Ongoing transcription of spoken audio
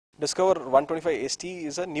Discover 125 ST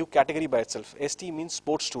is a new category by itself. ST means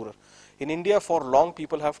sports tourer. In India, for long,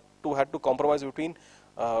 people had to compromise between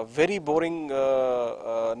very boring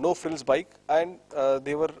no frills bike, and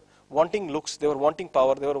they were wanting looks, they were wanting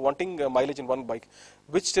power, they were wanting mileage in one bike,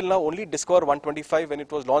 which till now only Discover 125, when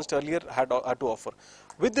it was launched earlier, had to offer.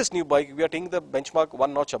 With this new bike, we are taking the benchmark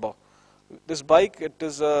one notch above. This bike, it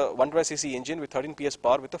is a 125cc engine with 13 PS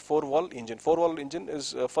power with a 4-valve engine. 4-valve engine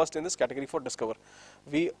is first in this category for Discover.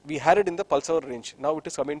 We had it in the Pulsar range. Now it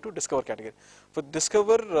is coming to Discover category. For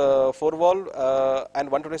Discover 4-valve and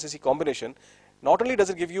 125cc combination, not only does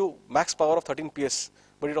it give you max power of 13 PS,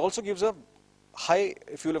 but it also gives a high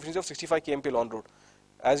fuel efficiency of 65 kmpl on road.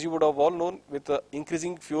 As you would have all known, with the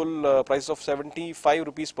increasing fuel price of 75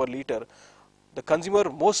 rupees per liter, the consumer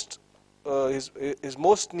his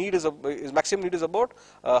maximum need is about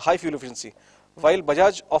high fuel efficiency. While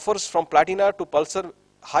Bajaj offers from Platina to Pulsar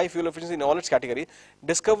high fuel efficiency in all its category,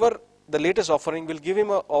 Discover, the latest offering, will give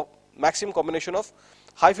him a maximum combination of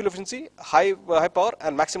high fuel efficiency, high power,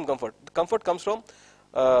 and maximum comfort. The comfort comes from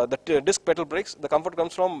the disc pedal brakes. The comfort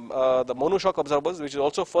comes from the monoshock absorbers, which is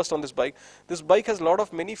also first on this bike. This bike has a lot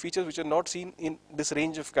of many features which are not seen in this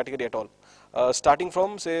range of category at all. Starting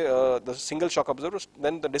from, say, the single shock absorbers,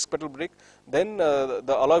 then the disc pedal brake, then the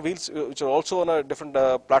alloy wheels, which are also on a different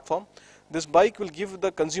platform. This bike will give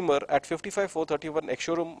the consumer at 55,431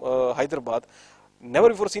 ex-showroom Hyderabad never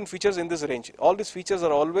before seen features in this range. All these features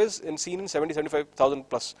are always seen in 75,000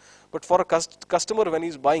 plus. But for a customer, when he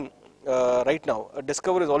is buying right now, a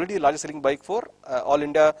Discover is already the largest selling bike for all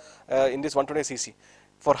India in this 120cc.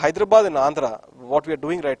 For Hyderabad and Andhra, what we are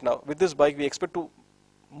doing right now, with this bike, we expect to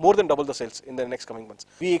more than double the sales in the next coming months.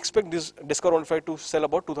 We expect this Discover 125 to sell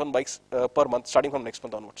about 2,000 bikes per month, starting from next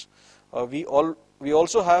month onwards. We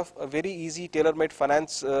also have a very easy tailor-made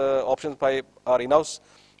finance options by our in-house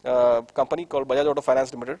company called Bajaj Auto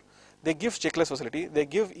Finance Limited. They give checkless facility, they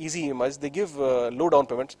give easy EMIs, they give low down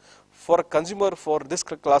payments. For a consumer for this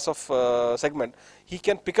class of segment, he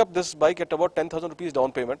can pick up this bike at about 10,000 rupees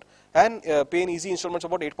down payment and pay in easy installments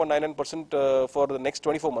about 8.99% for the next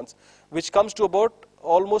 24 months, which comes to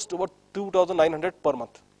almost about 2,900 per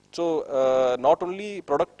month. So not only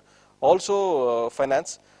product, also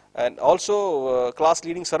finance, and also class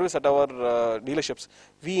leading service at our dealerships.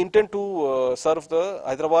 We intend to serve the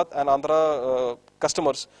Hyderabad and Andhra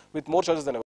customers with more choices than ever.